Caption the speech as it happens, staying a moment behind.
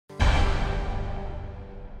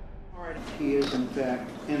he is in fact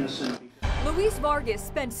innocent. Luis Vargas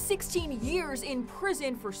spent 16 years in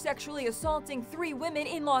prison for sexually assaulting 3 women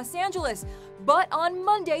in Los Angeles. But on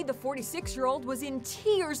Monday, the 46-year-old was in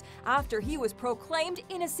tears after he was proclaimed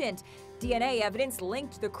innocent. DNA evidence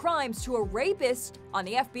linked the crimes to a rapist on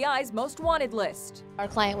the FBI's most wanted list. Our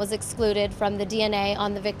client was excluded from the DNA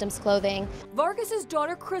on the victim's clothing. Vargas's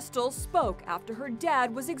daughter Crystal spoke after her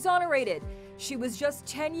dad was exonerated. She was just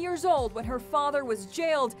 10 years old when her father was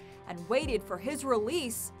jailed and waited for his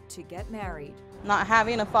release to get married. Not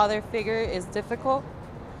having a father figure is difficult.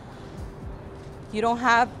 You don't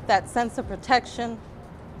have that sense of protection,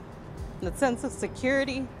 that sense of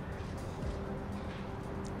security.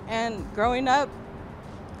 And growing up,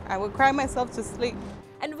 I would cry myself to sleep.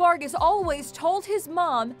 And Vargas always told his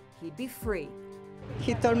mom he'd be free.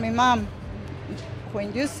 He told me, "Mom,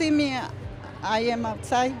 when you see me, I am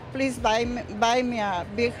outside, please buy me a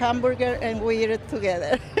big hamburger and we eat it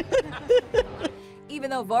together." Even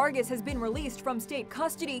though Vargas has been released from state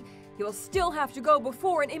custody, he will still have to go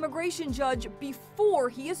before an immigration judge before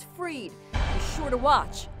he is freed. Be sure to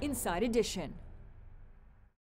watch Inside Edition.